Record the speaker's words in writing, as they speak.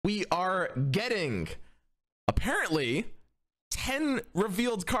we are getting apparently 10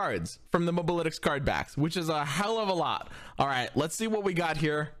 revealed cards from the Mobalytics card backs, which is a hell of a lot. All right, let's see what we got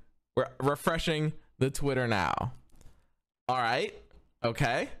here. We're refreshing the Twitter now. All right,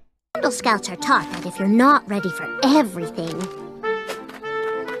 okay. Vandal Scouts are taught that if you're not ready for everything,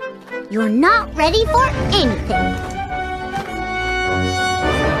 you're not ready for anything.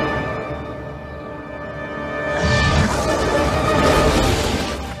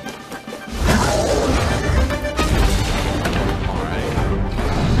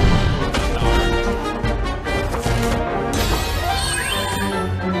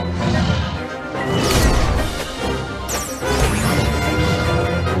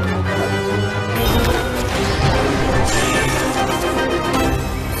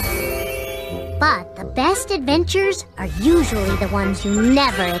 But the best adventures are usually the ones you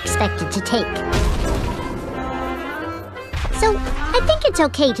never expected to take. So, I think it's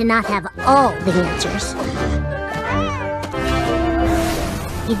okay to not have all the answers.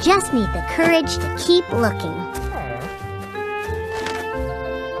 You just need the courage to keep looking.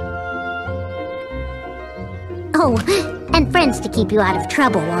 Oh, and friends to keep you out of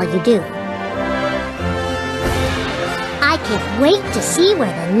trouble while you do. I can't wait to see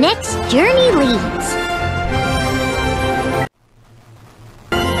where the next journey leads.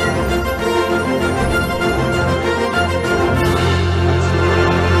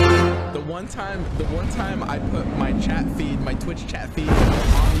 The one time I put my chat feed, my Twitch chat feed on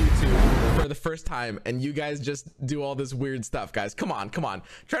YouTube for the first time, and you guys just do all this weird stuff, guys. Come on.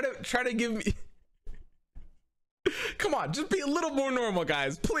 Try to give me come on, just be a little more normal,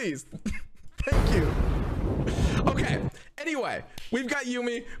 guys, please. Thank you. Okay, anyway, we've got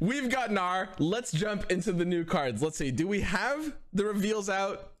Yumi, we've got Nar. Let's jump into the new cards. Let's see, do we have the reveals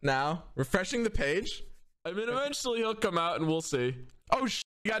out now? Refreshing the page. I mean, eventually he'll come out and we'll see. Oh, we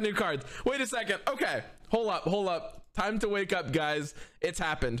got new cards. Wait a second. Okay, hold up. Time to wake up, guys. It's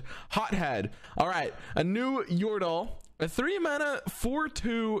happened. Hothead. All right, a new Yordle. A 3-mana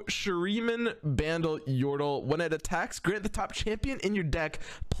 4/2 Shuriman Bandle Yordle. When it attacks, grant the top champion in your deck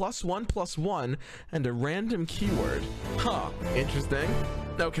 +1/+1 and a random keyword. Huh, interesting.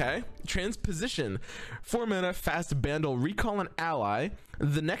 Okay, transposition. 4-mana fast Bandle. Recall an ally.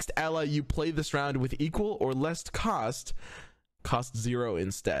 The next ally you play this round with equal or less cost 0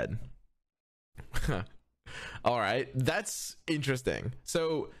 instead. All right, that's interesting.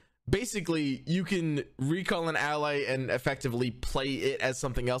 So basically, you can recall an ally and effectively play it as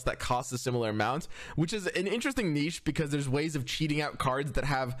something else that costs a similar amount, which is an interesting niche because there's ways of cheating out cards that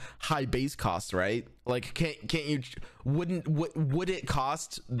have high base costs, right? Like, can't you? Would it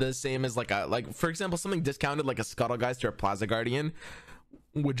cost the same as like for example something discounted like a Scuttlegeist or a Plaza Guardian?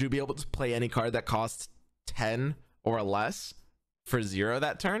 Would you be able to play any card that costs 10 or less for 0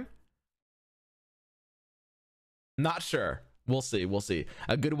 that turn? Not sure. We'll see.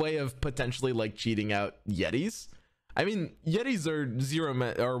 A good way of potentially like cheating out Yetis. I mean, Yetis are 0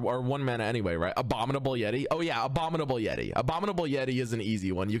 mana or 1 mana anyway, right? Abominable Yeti. Oh yeah, Abominable Yeti. Abominable Yeti is an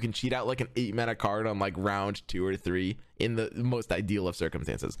easy one. You can cheat out like an 8 mana card on like round 2 or 3 in the most ideal of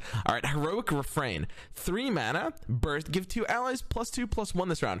circumstances. All right, Heroic Refrain. 3 mana, burst, give 2 allies +2/+1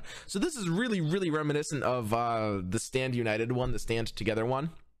 this round. So this is really reminiscent of the Stand United one, the Stand Together one.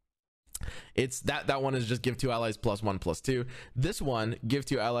 It's that one is just give 2 allies +1/+2. This one, give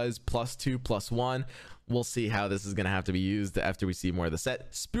 2 allies +2/+1. We'll see how this is going to have to be used after we see more of the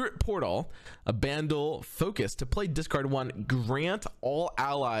set. Spirit Portal, a Bandle focus. To play, discard 1, grant all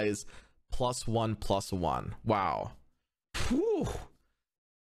allies +1/+1. Wow. Whew.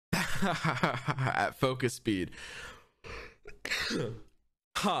 At focus speed.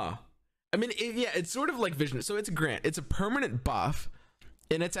 Huh. I mean, it's sort of like vision. So it's a grant. It's a permanent buff.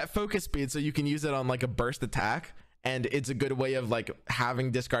 And it's at focus speed, so you can use it on like a burst attack, and it's a good way of like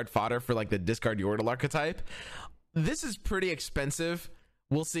having discard fodder for like the discard Yordle archetype. This is pretty expensive.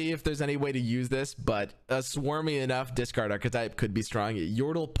 We'll see if there's any way to use this, but a swarmy enough discard archetype could be strong.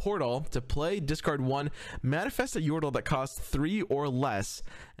 Yordle Portal. To play, discard 1, manifest a Yordle that costs 3 or less,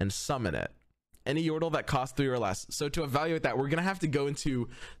 and summon it. Any Yordle that costs 3 or less. So to evaluate that, we're gonna have to go into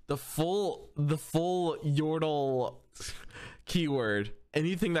the full Yordle keyword.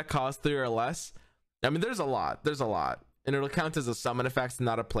 Anything that costs 3 or less. I mean, there's a lot, and it'll count as a summon effect,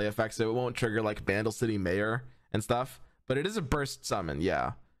 not a play effect, so it won't trigger like Bandle City Mayor and stuff, but it is a burst summon.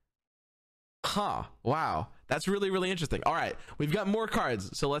 Yeah. Huh. Wow, that's really interesting. All right, we've got more cards,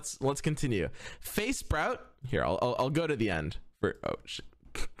 so let's continue. Face Sprout. Here, I'll go to the end for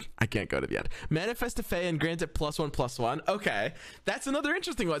I can't go to the end. Manifest a Fae and grant it +1/+1. Okay, that's another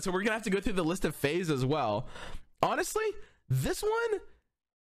interesting one. So we're gonna have to go through the list of Faes as well. Honestly, this one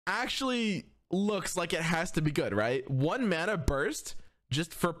actually looks like it has to be good, right? 1 mana burst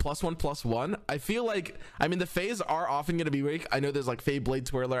just for +1/+1. I feel like, I mean, the Fays are often going to be weak. I know there's like Fey Blade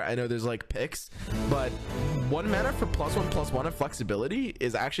Twirler, I know there's like picks, but 1 mana for +1/+1 and flexibility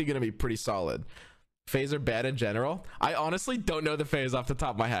is actually going to be pretty solid. Fays are bad in general. I honestly don't know the Fays off the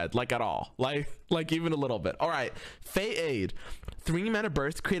top of my head, like at all, like even a little bit. All right, Fey Aid, 3 mana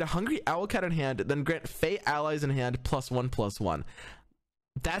burst, create a hungry owl cat in hand, then grant Fey allies in hand +1/+1.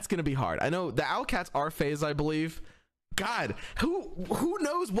 That's gonna be hard. I know the owl cats are Fays, I believe. God, who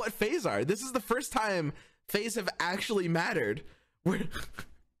knows what Fays are? This is the first time Fays have actually mattered.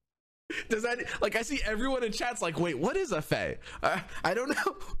 Does that, like, I see everyone in chat's like, wait, what is a Fey? I don't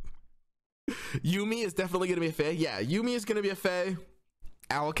know. Yumi is definitely gonna be a Fey. Yeah, Yumi is gonna be a Fey.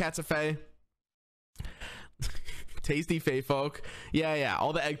 Owlcat's a Fey. Tasty Fey folk. Yeah,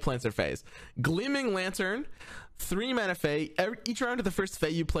 all the eggplants are Fays. Gleaming Lantern, 3 mana Fey. Each round of the first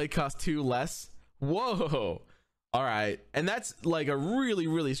Fey you play costs 2 less. Whoa. All right, and that's like a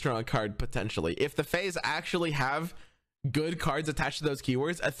really strong card potentially. If the Fays actually have good cards attached to those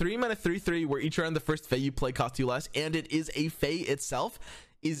keywords, a 3 mana 3/3 where each round the first Fey you play costs 2 less, and it is a Fey itself,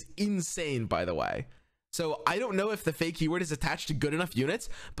 is insane, by the way. So I don't know if the Fey keyword is attached to good enough units,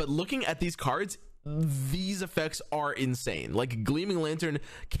 but looking at these cards, these effects are insane. Like Gleaming Lantern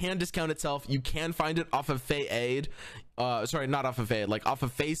can discount itself. You can find it off of Fey Aid. Sorry, not off of Fey Aid, like off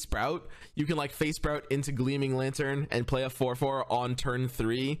of Fey Sprout. You can like Fey Sprout into Gleaming Lantern and play a 4/4 on turn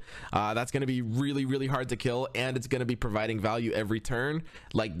 3. That's going to be really hard to kill, and it's going to be providing value every turn.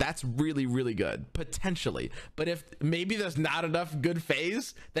 Like that's really good potentially. But if maybe there's not enough good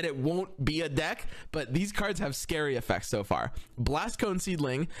Fays, then it won't be a deck. But these cards have scary effects so far. Blast Cone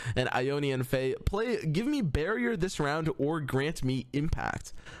Seedling and Ionian Fey. Give me barrier this round or grant me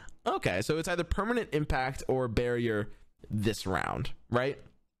impact. Okay, so it's either permanent impact or barrier this round, right?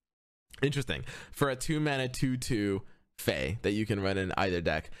 Interesting. For a 2 mana 2/2 Fey that you can run in either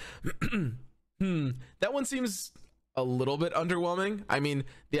deck. That one seems a little bit underwhelming. I mean,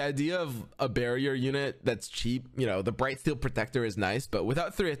 the idea of a barrier unit that's cheap, you know, the Bright Steel Protector is nice, but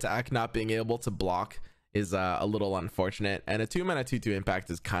without 3 attack, not being able to block is a little unfortunate. And a 2 mana 2/2 impact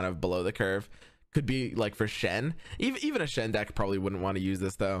is kind of below the curve. Could be like for Shen. Even a Shen deck probably wouldn't want to use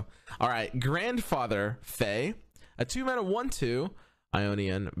this though. All right, Grandfather Fey, a 2 mana 1/2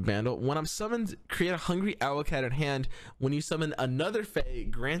 Ionian Vandal. When I'm summoned, create a hungry owlcat in hand. When you summon another Fey,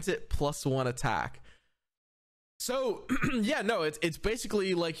 grant it +1 attack. So yeah, no, it's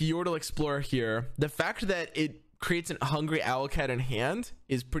basically like Yordle Explorer here. The fact that it creates a hungry owlcat in hand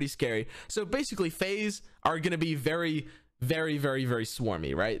is pretty scary. So basically Fays are going to be very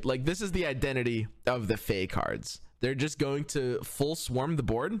swarmy, right? Like this is the identity of the Fey cards. They're just going to full swarm the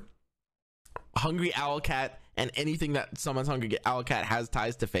board. Hungry Owlcat and anything that summons Hungry Owlcat has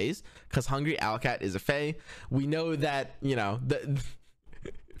ties to Fays, because Hungry Owlcat is a Fey. We know that, you know, the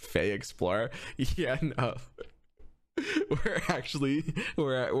Fey Explorer. Yeah, no. We're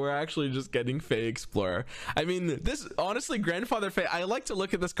actually just getting Fey Explorer. I mean, this honestly, Grandfather Fey, I like to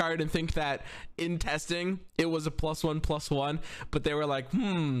look at this card and think that in testing it was a +1/+1, but they were like,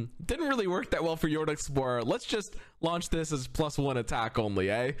 didn't really work that well for Yordle Explorer. Let's just launch this as +1 attack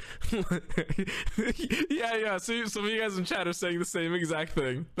only, eh? yeah, so some of you guys in chat are saying the same exact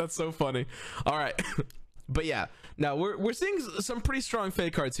thing. That's so funny. All right. But yeah, now we're seeing some pretty strong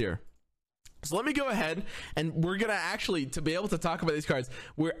Fey cards here. So let me go ahead, and we're gonna actually, to be able to talk about these cards,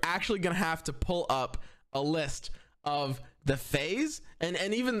 we're actually gonna have to pull up a list of the Fays and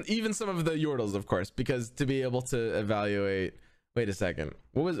even some of the Yordles, of course, because to be able to evaluate. Wait a second,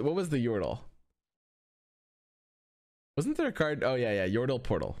 what was the Yordle? Wasn't there a card? Oh yeah, Yordle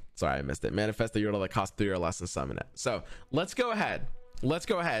Portal. Sorry, I missed it. Manifest the Yordle that costs 3 or less and summon it. So let's go ahead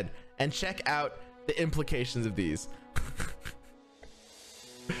and check out the implications of these.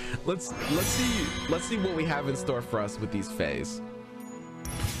 Let's see what we have in store for us with these Fays.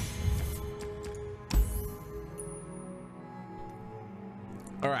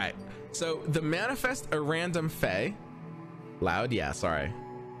 All right, so the manifest a random Fey. Loud? Yeah, sorry.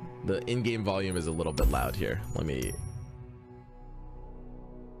 The in-game volume is a little bit loud here.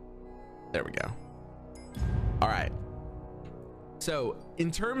 There we go. All right. So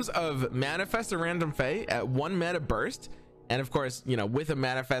in terms of manifest a random Fey at 1 mana burst, and of course, you know, with a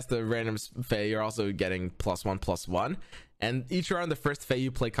manifest of random Fey, you're also getting +1/+1. And each round, the first Fey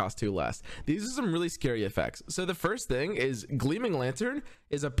you play costs 2 less. These are some really scary effects. So the first thing is Gleaming Lantern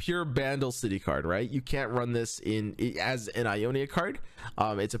is a pure Bandle City card, right? You can't run this as an Ionia card.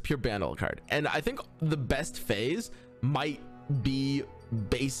 It's a pure Bandle card. And I think the best Fays might be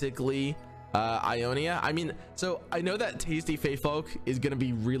basically Ionia. I mean, so I know that Tasty Fey Folk is going to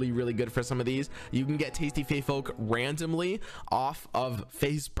be really, really good for some of these. You can get Tasty Fey Folk randomly off of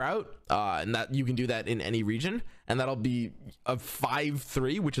Fey Sprout, and that you can do that in any region, and that'll be a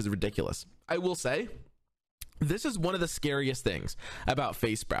 5-3, which is ridiculous. I will say, this is one of the scariest things about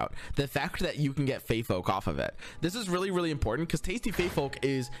Fey Sprout, the fact that you can get Fey Folk off of it. This is really, really important because Tasty Fey Folk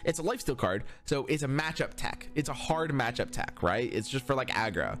it's a lifesteal card, so it's a matchup tech. It's a hard matchup tech, right? It's just for like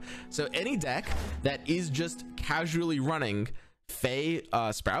aggro. So any deck that is just casually running Fey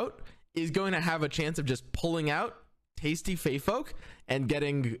Sprout is going to have a chance of just pulling out Tasty Fey Folk and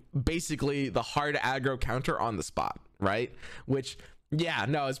getting basically the hard aggro counter on the spot, right? Which, yeah,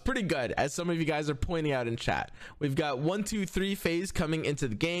 no, it's pretty good, as some of you guys are pointing out in chat. We've got 1, 2, 3 Fays coming into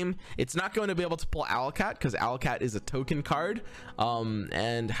the game. It's not going to be able to pull Owlcat because Owlcat is a token card.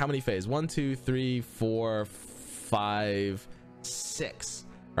 And how many Fays? 1, 2, 3, 4, 5, 6,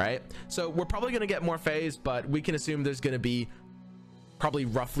 right? So we're probably going to get more Fays, but we can assume there's going to be probably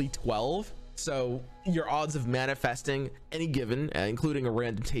roughly 12. So your odds of manifesting any given, including a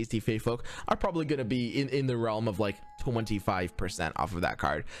random Tasty Fey Folk, are probably going to be in the realm of like 25% off of that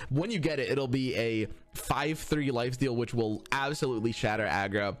card. When you get it, it'll be a 5-3 lifesteal, which will absolutely shatter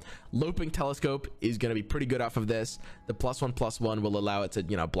aggro. Loping Telescope is going to be pretty good off of this. The +1/+1 will allow it to,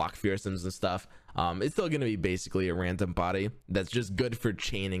 you know, block fearsomes and stuff. It's still going to be basically a random body that's just good for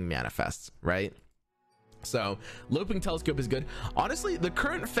chaining manifests, right? So Loping Telescope is good. Honestly, the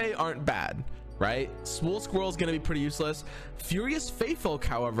current Fey aren't bad, right? Swool Squirrel is going to be pretty useless. Furious Fey Folk,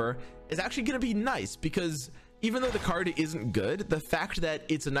 however, is actually going to be nice because even though the card isn't good, the fact that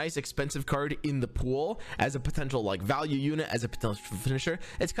it's a nice expensive card in the pool as a potential like value unit, as a potential finisher,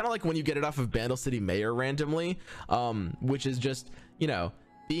 it's kind of like when you get it off of Bandle City Mayor randomly, which is just, you know,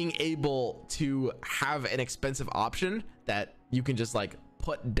 being able to have an expensive option that you can just like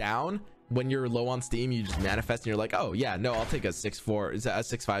put down. When you're low on steam, you just manifest and you're like, oh yeah, no, I'll take a 6-4, a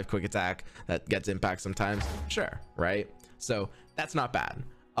 6-5 quick attack that gets impact sometimes. Sure, right? So that's not bad.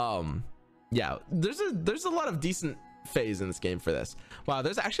 Yeah, there's a lot of decent Fays in this game for this. Wow,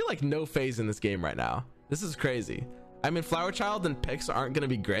 there's actually like no Fays in this game right now. This is crazy. I mean, Flower Child and Pix aren't going to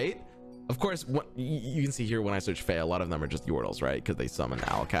be great. Of course, what you can see here when I search Fey, a lot of them are just Yordles, right? Because they summon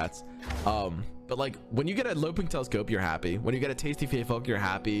Owlcats. But like when you get a Loping Telescope, you're happy. When you get a Tasty Fey Folk, you're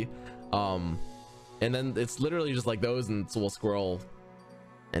happy. And then it's literally just like those and Swool Squirrel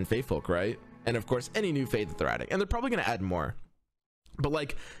and Fey Folk, right? And of course, any new Fey that they're adding. And they're probably going to add more. But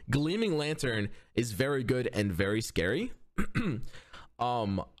like Gleaming Lantern is very good and very scary.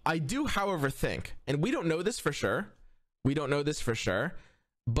 I do, however, think, and we don't know this for sure. We don't know this for sure.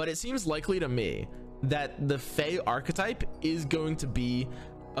 But it seems likely to me that the Fey archetype is going to be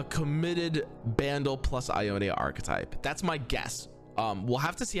a committed Bandle plus Ionia archetype. That's my guess. We'll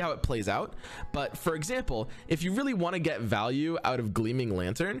have to see how it plays out. But for example, if you really want to get value out of Gleaming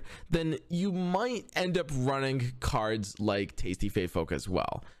Lantern, then you might end up running cards like Tasty Fey Folk as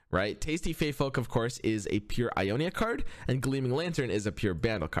well, right? Tasty Fey Folk, of course, is a pure Ionia card, and Gleaming Lantern is a pure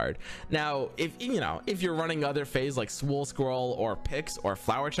Bandle card. Now, if you're running other Fays like Swool Squirrel or Pix or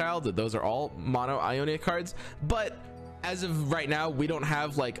Flower Child, those are all mono Ionia cards. But as of right now, we don't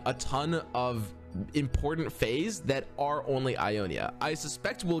have like a ton of important Fays that are only Ionia. I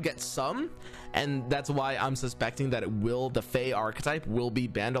suspect we'll get some, and that's why I'm suspecting that the Fey archetype will be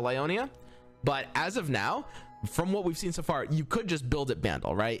Bandle Ionia. But as of now, from what we've seen so far, you could just build it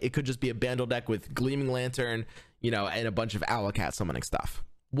Bandle, right? It could just be a Bandle deck with Gleaming Lantern, you know, and a bunch of Owlcat summoning stuff.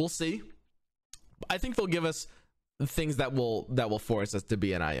 We'll see. I think they'll give us things that will force us to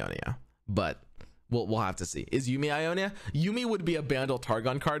be an Ionia, but we'll have to see. Is Yuumi Ionia? Yuumi would be a Bandle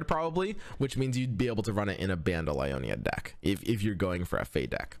Targon card probably, which means you'd be able to run it in a Bandle Ionia deck if you're going for a Fey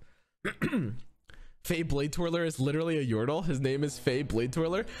deck. Fey Blade Twirler is literally a Yordle. His name is Fey Blade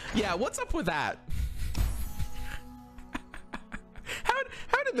Twirler. Yeah, what's up with that?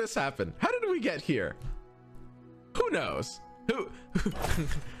 How did this happen? How did we get here? Who knows?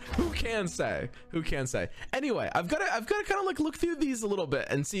 Who can say? Who can say? Anyway, I've got to kind of like look through these a little bit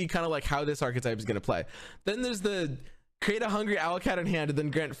and see kind of like how this archetype is going to play. Then there's the create a hungry Owlcat in hand and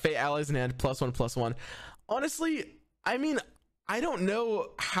then grant Fey allies in hand +1/+1. Honestly, I mean, I don't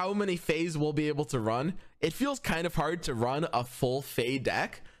know how many Fays we'll be able to run. It feels kind of hard to run a full Fey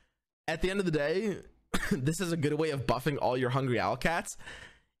deck. At the end of the day, this is a good way of buffing all your hungry Owlcats.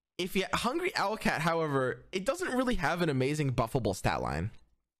 If you hungry Owlcat, however, it doesn't really have an amazing buffable stat line,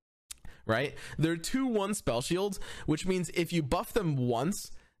 right? They're 2/1 spell shields, which means if you buff them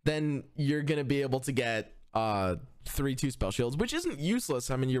once, then you're gonna be able to get 3/2 spell shields, which isn't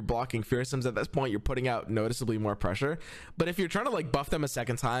useless. I mean, you're blocking fearsomes at this point, you're putting out noticeably more pressure. But if you're trying to like buff them a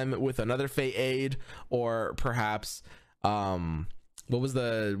second time with another Fate Aid, or perhaps what was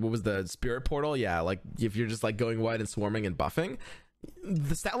the Spirit Portal, yeah, like if you're just like going wide and swarming and buffing,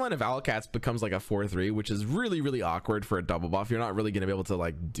 the stat line of Allocats becomes like a 4/3, which is really, really awkward for a double buff. You're not really going to be able to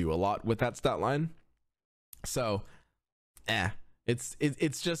like do a lot with that stat line. So it's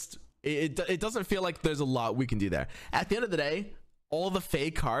just it doesn't feel like there's a lot we can do there. At the end of the day, all the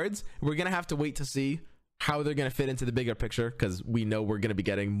Fae cards, we're gonna have to wait to see how they're gonna fit into the bigger picture, because we know we're gonna be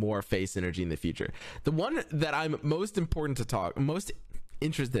getting more Fae synergy in the future. The one that I'm most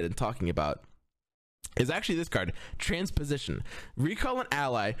interested in talking about is actually this card, Transposition. Recall an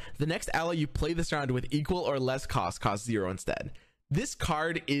ally. The next ally you play this round with equal or less cost costs 0 instead. This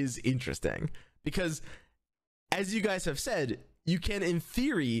card is interesting because, as you guys have said, you can in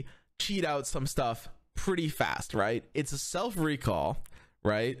theory cheat out some stuff pretty fast, right? It's a self recall,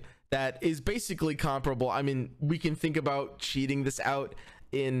 right? That is basically comparable. I mean, we can think about cheating this out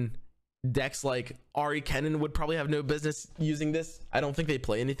in decks like Ari Kennen would probably have no business using this. I don't think they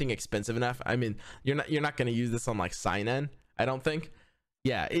play anything expensive enough. I mean, you're not going to use this on like Sign-In, I don't think.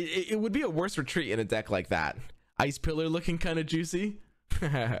 Yeah, it would be a worse retreat in a deck like that. Ice Pillar looking kind of juicy.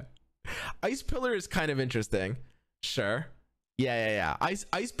 Ice Pillar is kind of interesting. Sure. Yeah.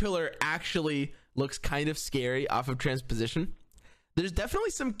 Ice Pillar actually looks kind of scary off of Transposition. There's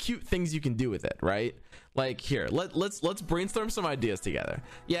definitely some cute things you can do with it, right? Like here, let's brainstorm some ideas together.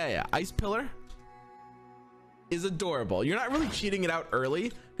 Yeah. Ice Pillar is adorable. You're not really cheating it out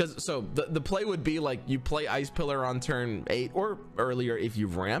early, because so the play would be like you play Ice Pillar on turn 8 or earlier if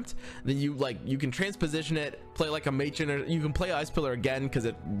you've ramped. Then you can transposition it, play like a matron, or you can play Ice Pillar again because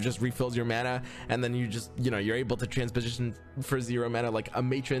it just refills your mana, and then you just, you're able to transposition for 0 mana like a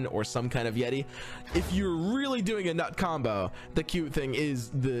matron or some kind of Yeti. If you're really doing a nut combo, the cute thing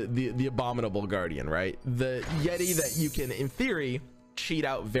is the Abominable Guardian, right? The Yeti that you can in theory cheat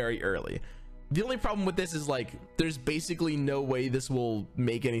out very early. The only problem with this is like there's basically no way this will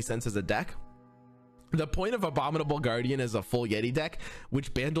make any sense as a deck. The point of Abominable Guardian is a full Yeti deck,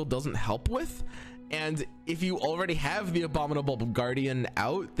 which Bandle doesn't help with. And if you already have the Abominable Guardian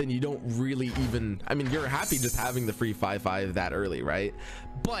out, then you don't really even, I mean, you're happy just having the free 5/5 that early, right?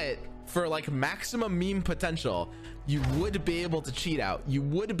 But for like maximum meme potential, you would be able to cheat out. You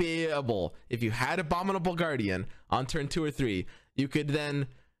would be able, if you had Abominable Guardian on turn 2 or 3, you could then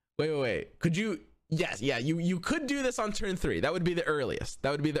wait, could you? Yes, yeah, you could do this on turn 3. That would be the earliest. That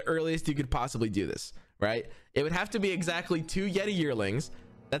would be the earliest you could possibly do this, right? It would have to be exactly 2 Yeti Yearlings.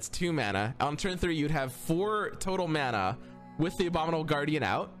 That's 2 mana. On turn 3, you'd have 4 total mana with the Abominable Guardian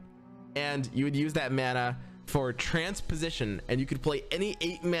out, and you would use that mana for Transposition, and you could play any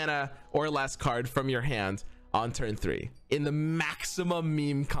 8 mana or less card from your hand on turn 3 in the maximum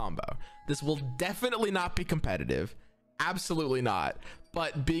meme combo. This will definitely not be competitive. Absolutely not.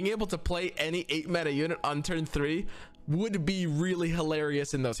 But being able to play any 8 mana unit on turn 3 would be really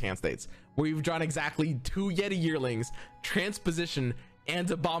hilarious in those hand states where you've drawn exactly 2 Yeti Yearlings, Transposition, and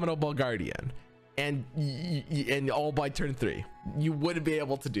Abominable Guardian, and all by turn 3. You would be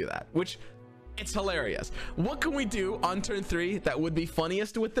able to do that, which it's hilarious. What can we do on turn 3 that would be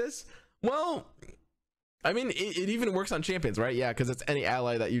funniest with this? Well, I mean, it even works on champions, right? Yeah, because it's any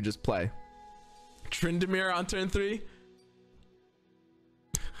ally that you just play. Tryndamere on turn 3.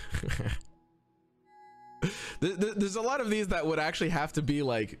 There's a lot of these that would actually have to be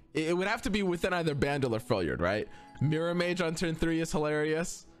like, it would have to be within either Bandle or Freljord, right? Mirror Mage on turn 3 is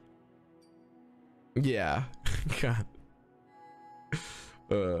hilarious. Yeah. God.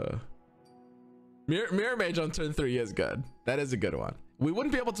 Mirror Mage on turn 3 is good. That is a good one. We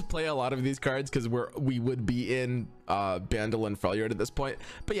wouldn't be able to play a lot of these cards because we would be in Bandle and Freljord at this point.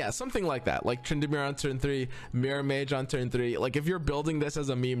 But yeah, something like that, like Tryndamere on turn 3, Mirror Mage on turn 3. Like if you're building this as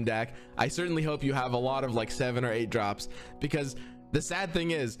a meme deck, I certainly hope you have a lot of like 7 or 8 drops, because the sad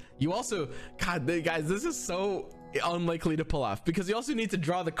thing is you also, God, guys, this is so unlikely to pull off because you also need to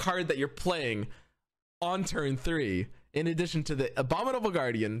draw the card that you're playing on turn 3. In addition to the Abominable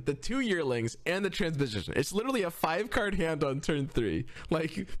Guardian, the 2 Yearlings, and the Transposition. It's literally a 5-card hand on turn 3.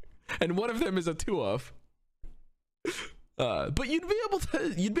 Like, and one of them is a 2-off. But you'd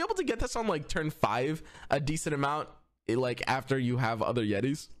be able to get this on like turn 5 a decent amount, like after you have other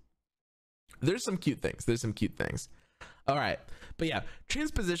Yetis. There's some cute things. All right. But yeah,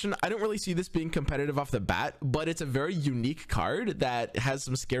 Transposition, I don't really see this being competitive off the bat, but it's a very unique card that has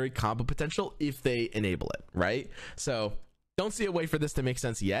some scary combo potential if they enable it, right? So don't see a way for this to make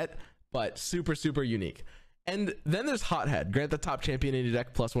sense yet, but super, super unique. And then there's Hothead. Grant the top champion in your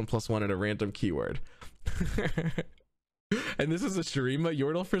deck +1/+1 at a random keyword. And this is a Shurima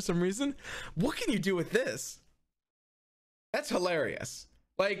Yordle for some reason. What can you do with this? That's hilarious.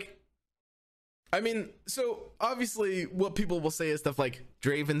 Like, I mean, so obviously what people will say is stuff like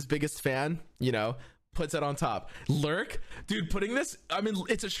Draven's biggest fan, you know, puts it on top. Lurk, dude, putting this, I mean,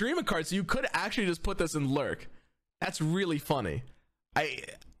 it's a Shurima card, so you could actually just put this in Lurk. That's really funny.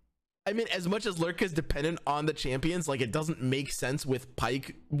 I mean, as much as Lurk is dependent on the champions, like, it doesn't make sense with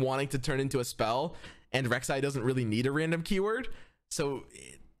Pike wanting to turn into a spell, and Rek'Sai doesn't really need a random keyword. So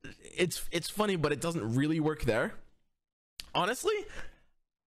it's funny, but it doesn't really work there. Honestly,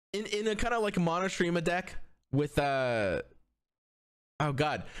 in a kind of like mono Shurima deck with oh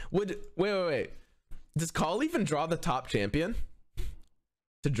god, wait, does Call even draw the top champion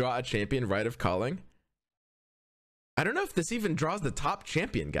to draw a champion Rite of Calling? I don't know if this even draws the top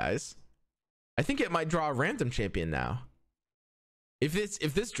champion, guys. I think it might draw a random champion now.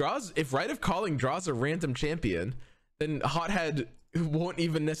 If Rite of Calling draws a random champion, then Hothead won't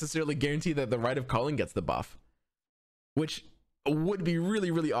even necessarily guarantee that the Rite of Calling gets the buff, which would be really,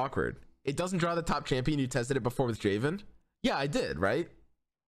 really awkward. It doesn't draw the top champion. You tested it before with Draven? Yeah, I did, right?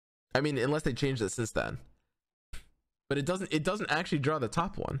 I mean, unless they changed it since then. But it doesn't actually draw the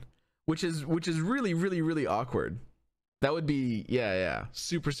top one, which is really, really, really awkward. That would be, yeah,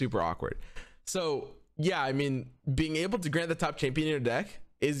 super, super awkward. So yeah, I mean, being able to grant the top champion in your deck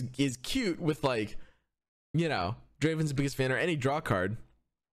is cute with, like, you know, Draven's biggest fan or any draw card,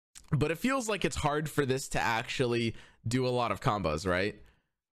 but it feels like it's hard for this to actually do a lot of combos, right?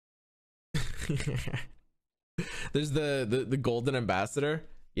 There's the Golden Ambassador.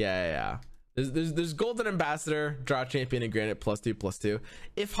 Yeah. There's Golden Ambassador, draw champion, and grant it +2/+2.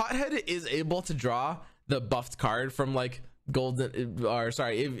 If Hothead is able to draw the buffed card from, like, Golden, or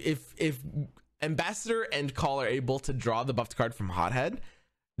sorry, if Ambassador and Call are able to draw the buffed card from Hothead,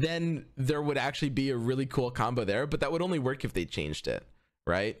 then there would actually be a really cool combo there, but that would only work if they changed it,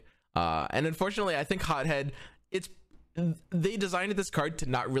 right? And unfortunately, I think Hothead, they designed this card to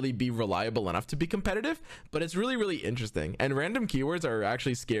not really be reliable enough to be competitive, but it's really, really interesting. And random keywords are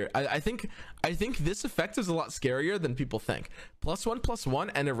actually scary. I think this effect is a lot scarier than people think.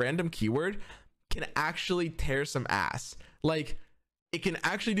 +1/+1 and a random keyword can actually tear some ass. Like, it can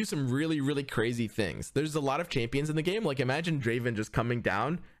actually do some really, really crazy things. There's a lot of champions in the game. Like, imagine Draven just coming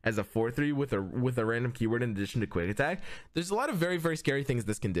down as a 4/3 with a random keyword in addition to quick attack. There's a lot of very, very scary things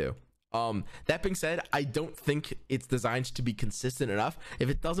this can do. That being said, I don't think it's designed to be consistent enough. If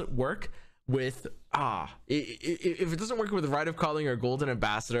it doesn't work with if it doesn't work with Rite of Calling or Golden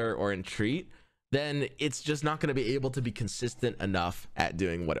Ambassador or Entreat, then it's just not going to be able to be consistent enough at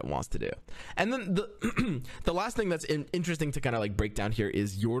doing what it wants to do. And then the last thing that's interesting to kind of like break down here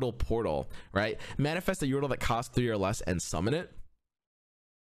is Yordle Portal, right? Manifest a Yordle that costs 3 or less and summon it.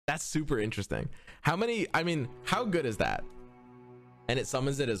 That's super interesting. How good is that? And it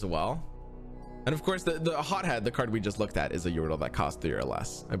summons it as well. And of course, the Hothead, the card we just looked at, is a Yordle that costs 3 or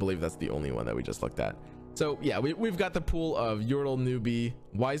less. I believe that's the only one that we just looked at. So yeah, we've got the pool of Yordle Newbie,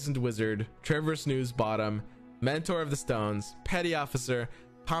 Wizened Wizard, Trevor Snooze Bottom, Mentor of the Stones, Petty Officer,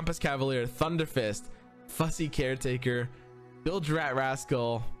 Pompous Cavalier, Thunderfist, Fussy Caretaker, Bilge Rat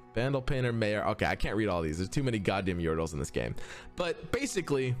Rascal, Vandal Painter Mayor. Okay, I can't read all these. There's too many goddamn Yordles in this game. But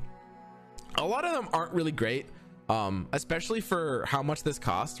basically, a lot of them aren't really great, especially for how much this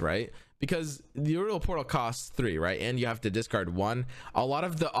costs, right? Because the Yordle Portal costs 3, right? And you have to discard 1. A lot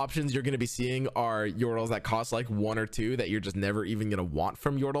of the options you're going to be seeing are Yordles that cost like 1 or 2 that you're just never even going to want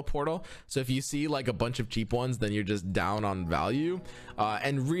from Yordle Portal. So if you see like a bunch of cheap ones, then you're just down on value.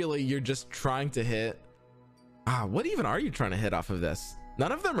 And really, you're just trying to hit... what even are you trying to hit off of this?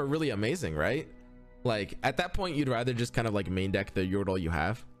 None of them are really amazing, right? Like, at that point, you'd rather just kind of like main deck the Yordle you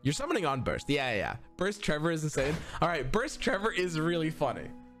have. You're summoning on Burst. Yeah. Burst Trevor is insane. All right, Burst Trevor is really funny.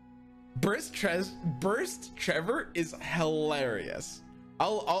 Burst Trevor is hilarious.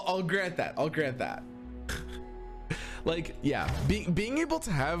 I'll grant that. Like, yeah, being able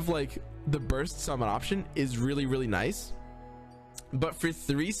to have like the burst summon option is really, really nice, but for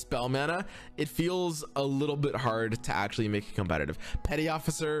 3 spell mana, it feels a little bit hard to actually make it competitive. Petty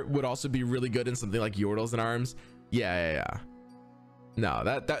Officer would also be really good in something like Yordles and Arms. Yeah. No,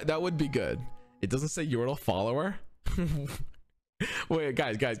 that would be good. It doesn't say Yordle Follower. Wait,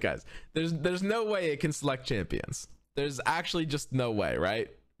 guys, there's no way it can select champions. There's actually just no way, right?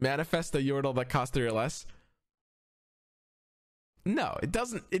 Manifest a Yordle that costs 3 or less. No, it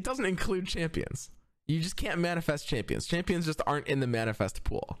doesn't include champions. You just can't manifest champions. Champions just aren't in the manifest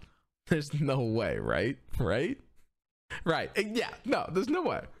pool. There's no way, right? Yeah, no, there's no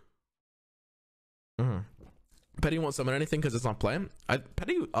way. Petty won't summon anything because it's not playing.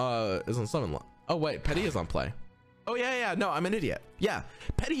 Petty is on summon. Oh wait, Petty is on play. Oh yeah, no, I'm an idiot. Yeah,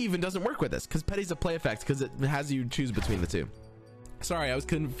 Petty even doesn't work with this because Petty's a play effect because it has you choose between the two. Sorry, I was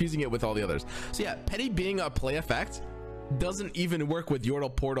confusing it with all the others. So yeah, Petty being a play effect doesn't even work with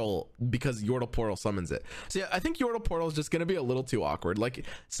Yordle Portal because Yordle Portal summons it. So yeah, I think Yordle Portal is just going to be a little too awkward. Like,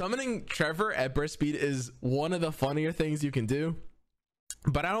 summoning Trevor at burst speed is one of the funnier things you can do,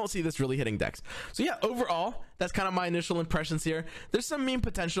 but I don't see this really hitting decks. So yeah, overall, that's kind of my initial impressions here. There's some meme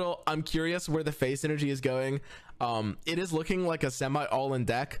potential. I'm curious where the face energy is going. It is looking like a semi all-in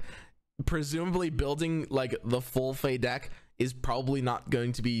deck. Presumably building like the full Fae deck is probably not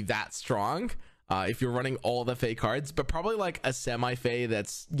going to be that strong if you're running all the Fae cards, but probably like a semi Fae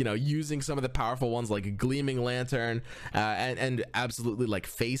that's, you know, using some of the powerful ones like Gleaming Lantern and absolutely like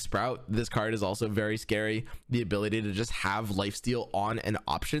Fae Sprout. This card is also very scary. The ability to just have lifesteal on an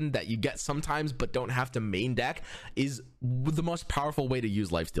option that you get sometimes but don't have to main deck is the most powerful way to use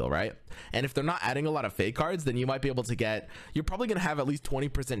lifesteal, right? And if they're not adding a lot of Fae cards, then you might be able to get, you're probably going to have at least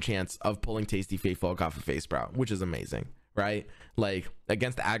 20% chance of pulling Tasty Fae Folk off of Fae Sprout, which is amazing, right? Like,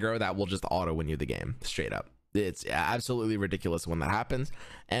 against aggro, that will just auto win you the game straight up. It's absolutely ridiculous when that happens.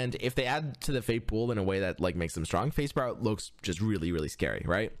 And if they add to the Fae pool in a way that like makes them strong, Fae Sprout looks just really, really scary,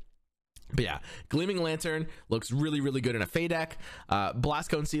 right? But yeah, Gleaming Lantern looks really, really good in a Fae deck.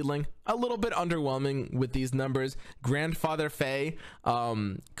 Blastcone Seedling, a little bit underwhelming with these numbers. Grandfather Fae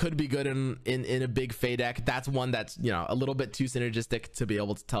could be good in a big Fae deck. That's one that's, you know, a little bit too synergistic to be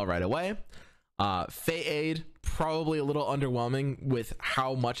able to tell right away. Fae Aid, probably a little underwhelming with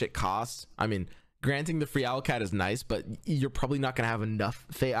how much it costs. I mean, granting the free Owlcat is nice, but you're probably not going to have enough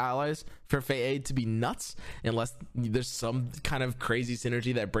Fae allies for Fae Aid to be nuts unless there's some kind of crazy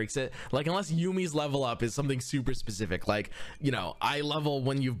synergy that breaks it. Like, unless Yumi's level up is something super specific, like, you know, I level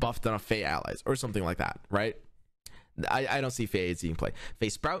when you've buffed enough Fae allies or something like that, right? I don't see Fae Aid seeing play. Fae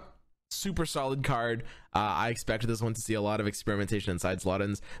Sprout, super solid card. I expect this one to see a lot of experimentation inside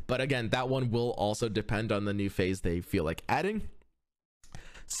slot-ins, but again, that one will also depend on the new phase they feel like adding.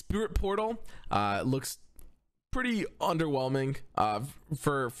 Spirit Portal looks pretty underwhelming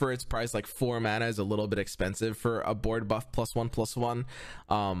for its price. Like 4 mana is a little bit expensive for a board buff +1/+1.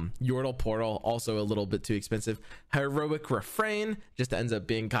 Yordle Portal also a little bit too expensive. Heroic Refrain just ends up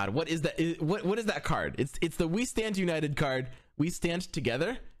being, God, what is that? What is that card? It's the We Stand United card. We stand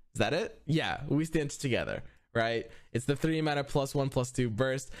together. Is that it? Yeah, we stand together, right? It's the 3 mana +1/+2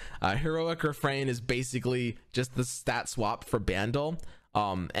 burst. Heroic Refrain is basically just the stat swap for Bandle.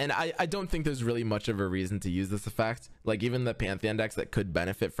 And I don't think there's really much of a reason to use this effect. Like, even the Pantheon decks that could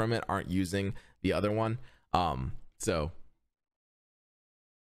benefit from it aren't using the other one. So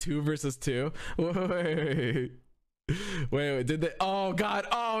 2 versus 2. Wait, did they? Oh God,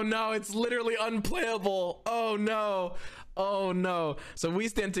 oh no, it's literally unplayable. Oh no, oh no. So we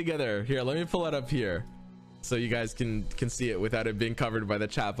stand together. Here, let me pull it up here so you guys can see it without it being covered by the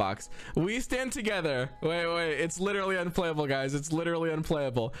chat box. We stand together. Wait, it's literally unplayable, guys. It's literally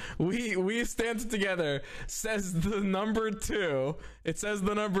unplayable. We stand together says the number 2. It says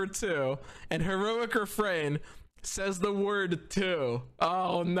the number 2, and Heroic Refrain says the word 2.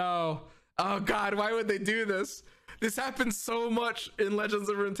 Oh no. Oh God, why would they do this? This happens so much in Legends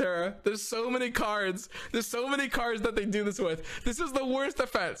of Runeterra. There's so many cards. There's so many cards that they do this with. This is the worst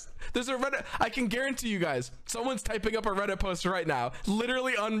offense. There's a Reddit. I can guarantee you guys, someone's typing up a Reddit post right now.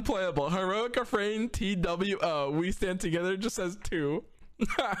 Literally unplayable. Heroic Refrain TWO. We stand together just says 2.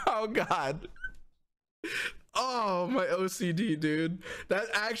 Oh God. Oh, my OCD, dude. That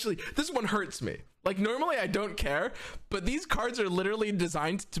actually, this one hurts me. Like, normally I don't care, but these cards are literally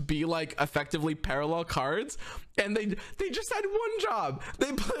designed to be like effectively parallel cards, and they just had one job.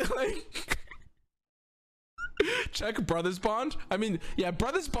 They play like check Brothers Bond. I mean, yeah,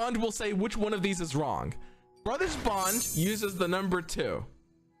 Brothers Bond will say which one of these is wrong. Brothers Bond uses the number 2.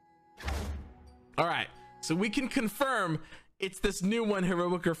 All right, so we can confirm it's this new one,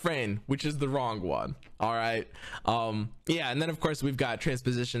 Heroic Refrain, which is the wrong one. All right. Yeah, and then of course we've got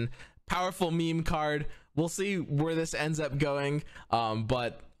Transposition, powerful meme card. We'll see where this ends up going,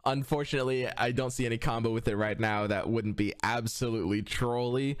 but unfortunately I don't see any combo with it right now that wouldn't be absolutely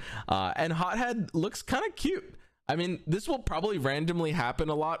trolly. And Hothead looks kind of cute. I mean, this will probably randomly happen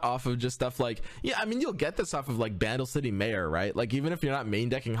a lot off of just stuff like, yeah, I mean, you'll get this off of like Bandle City Mayor, right? Like, even if you're not main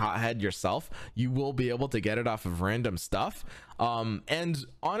decking Hothead yourself, you will be able to get it off of random stuff. And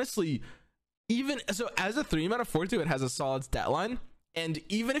honestly, even so, as a 3 mana 4/2, it has a solid stat line. And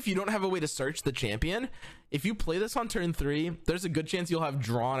even if you don't have a way to search the champion, if you play this on turn 3, there's a good chance you'll have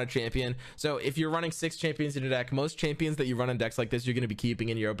drawn a champion. So if you're running 6 champions in your deck, most champions that you run in decks like this, you're going to be keeping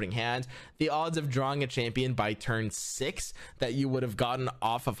in your opening hand. The odds of drawing a champion by turn 6 that you would have gotten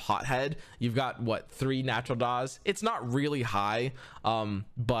off of Hothead, you've got what, 3 natural draws. It's not really high,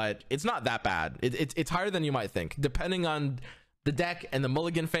 but it's not that bad. It's higher than you might think, depending on the deck and the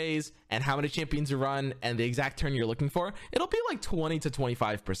mulligan phase and how many champions you run and the exact turn you're looking for. It'll be like 20 to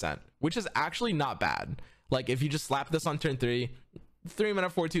 25%, which is actually not bad. Like if you just slap this on turn 3, 3-mana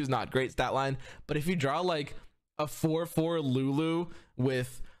 4/2 is not great stat line, but if you draw like a 4/4 Lulu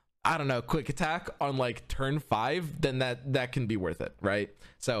with, I don't know, quick attack on like turn 5, then that can be worth it, right?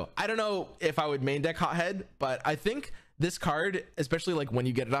 So I don't know if I would main deck Hothead, but I think this card, especially like when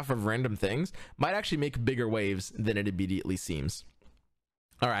you get it off of random things, might actually make bigger waves than it immediately seems.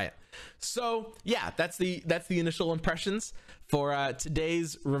 All right, so yeah, that's the initial impressions for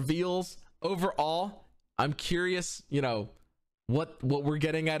today's reveals. Overall, I'm curious, you know, what we're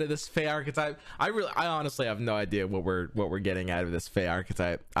getting out of this Fae archetype. I honestly have no idea what we're getting out of this Fae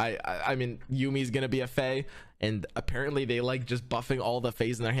archetype. I mean, Yumi's gonna be a Fae, and apparently they like just buffing all the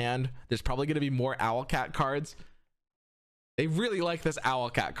Faes in their hand. There's probably gonna be more Owlcat cards. They really like this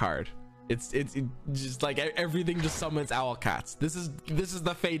Owlcat card. It's just like everything just summons Owlcats. This is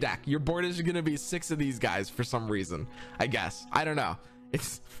the Fae deck. Your board is gonna be 6 of these guys for some reason, I guess. I don't know.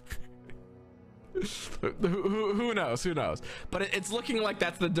 It's who knows, but it's looking like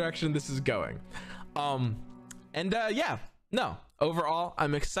that's the direction this is going. Yeah, no, overall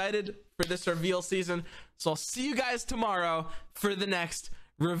I'm excited for this reveal season, so I'll see you guys tomorrow for the next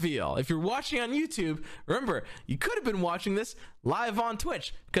reveal. If you're watching on YouTube, remember you could have been watching this live on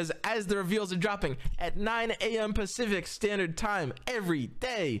Twitch, because as the reveals are dropping at 9 a.m. Pacific Standard Time every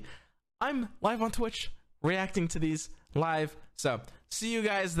day, I'm live on Twitch reacting to these live. So see you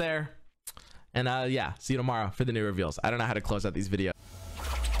guys there, and yeah, see you tomorrow for the new reveals. I don't know how to close out these videos.